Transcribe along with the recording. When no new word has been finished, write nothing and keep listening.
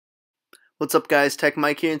What's up guys, Tech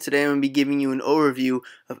Mike here, and today I'm going to be giving you an overview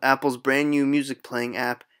of Apple's brand new music playing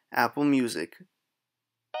app, Apple Music.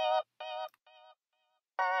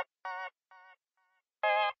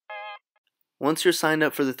 Once you're signed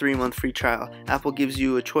up for the 3-month free trial, Apple gives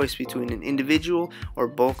you a choice between an individual or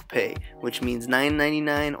bulk pay, which means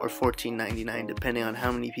 $9.99 or $14.99 depending on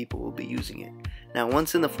how many people will be using it. Now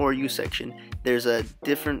once in the For You section, there's a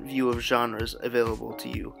different view of genres available to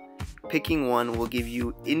you. Picking one will give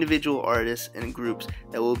you individual artists and groups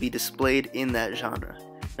that will be displayed in that genre.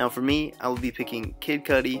 Now for me, I will be picking Kid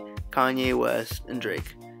Cudi, Kanye West, and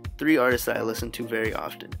Drake, 3 artists that I listen to very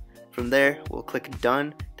often. From there, we'll click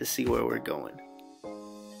Done to see where we're going.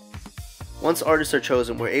 Once artists are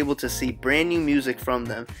chosen, we're able to see brand new music from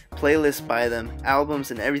them, playlists by them,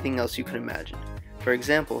 albums, and everything else you can imagine. For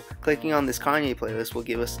example, clicking on this Kanye playlist will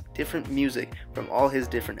give us different music from all his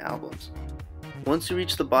different albums. Once you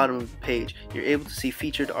reach the bottom of the page, you're able to see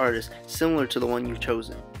featured artists similar to the one you've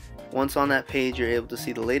chosen. Once on that page, you're able to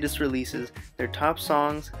see the latest releases, their top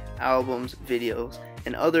songs, albums, videos,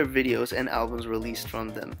 and other videos and albums released from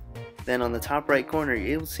them. Then on the top right corner,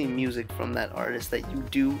 you're able to see music from that artist that you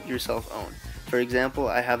do yourself own. For example,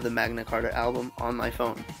 I have the Magna Carta album on my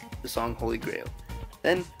phone, the song Holy Grail.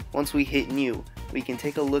 Then, once we hit New, we can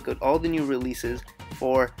take a look at all the new releases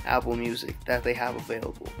for Apple Music that they have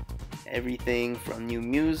available. Everything from new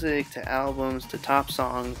music to albums to top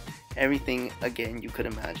songs, everything again you could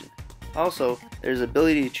imagine. Also, there's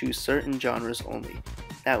ability to choose certain genres only.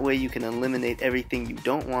 That way you can eliminate everything you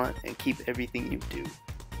don't want and keep everything you do.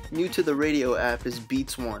 New to the radio app is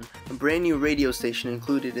Beats One, a brand new radio station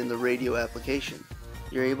included in the radio application.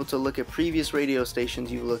 You're able to look at previous radio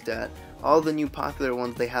stations you've looked at, all the new popular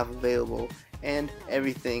ones they have available, and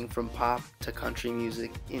everything from pop to country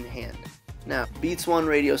music in hand. Now, Beats One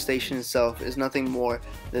radio station itself is nothing more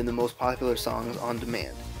than the most popular songs on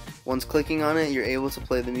demand. Once clicking on it, you're able to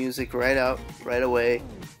play the music right away,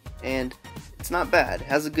 and it's not bad. It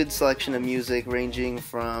has a good selection of music ranging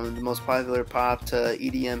from the most popular pop to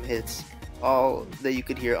EDM hits, all that you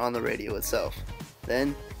could hear on the radio itself.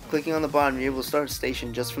 Then, clicking on the bottom, you're able to start a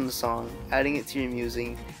station just from the song, adding it to your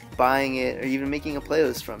music, buying it, or even making a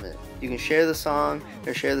playlist from it. You can share the song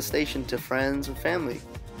or share the station to friends or family.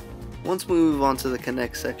 Once we move on to the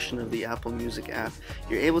Connect section of the Apple Music app,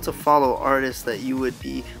 you're able to follow artists that you would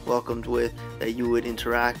be welcomed with, that you would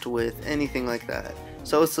interact with, anything like that.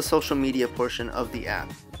 So it's the social media portion of the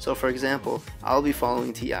app. So for example, I'll be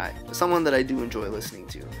following T.I., someone that I do enjoy listening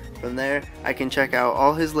to. From there, I can check out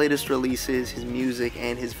all his latest releases, his music,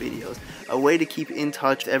 and his videos, a way to keep in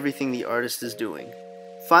touch with everything the artist is doing.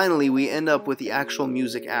 Finally, we end up with the actual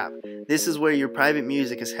music app. This is where your private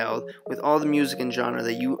music is held with all the music and genre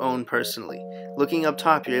that you own personally. Looking up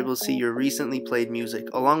top, you're able to see your recently played music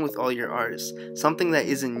along with all your artists, something that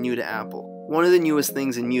isn't new to Apple. One of the newest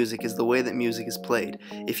things in music is the way that music is played.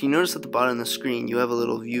 If you notice at the bottom of the screen, you have a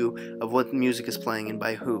little view of what music is playing and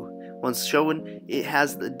by who. Once shown, it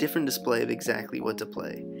has a different display of exactly what to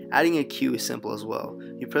play. Adding a cue is simple as well.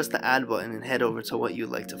 You press the add button and head over to what you'd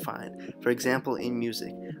like to find. For example, in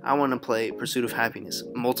music, I want to play Pursuit of Happiness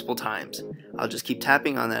multiple times. I'll just keep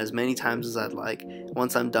tapping on that as many times as I'd like.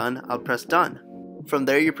 Once I'm done, I'll press done. From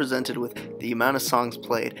there, you're presented with the amount of songs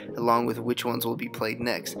played, along with which ones will be played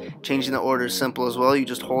next. Changing the order is simple as well. You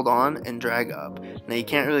just hold on and drag up. Now you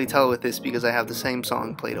can't really tell with this because I have the same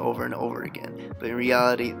song played over and over again, but in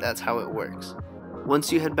reality, that's how it works.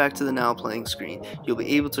 Once you head back to the now playing screen, you'll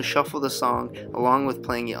be able to shuffle the song along with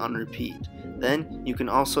playing it on repeat. Then, you can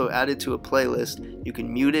also add it to a playlist, you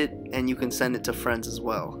can mute it, and you can send it to friends as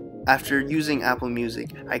well. After using Apple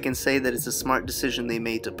Music, I can say that it's a smart decision they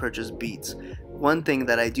made to purchase Beats. One thing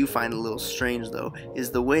that I do find a little strange though is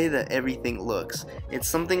the way that everything looks. It's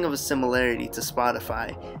something of a similarity to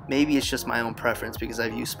Spotify. Maybe it's just my own preference because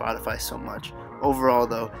I've used Spotify so much. Overall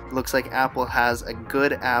though, it looks like Apple has a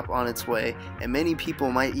good app on its way, and many people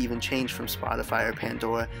might even change from Spotify or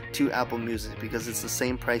Pandora to Apple Music because it's the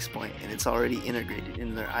same price point and it's already integrated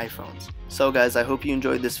in their iPhones. So guys, I hope you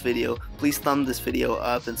enjoyed this video. Please thumb this video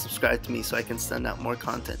up and subscribe to me so I can send out more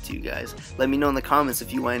content to you guys. Let me know in the comments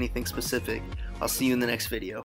if you want anything specific. I'll see you in the next video.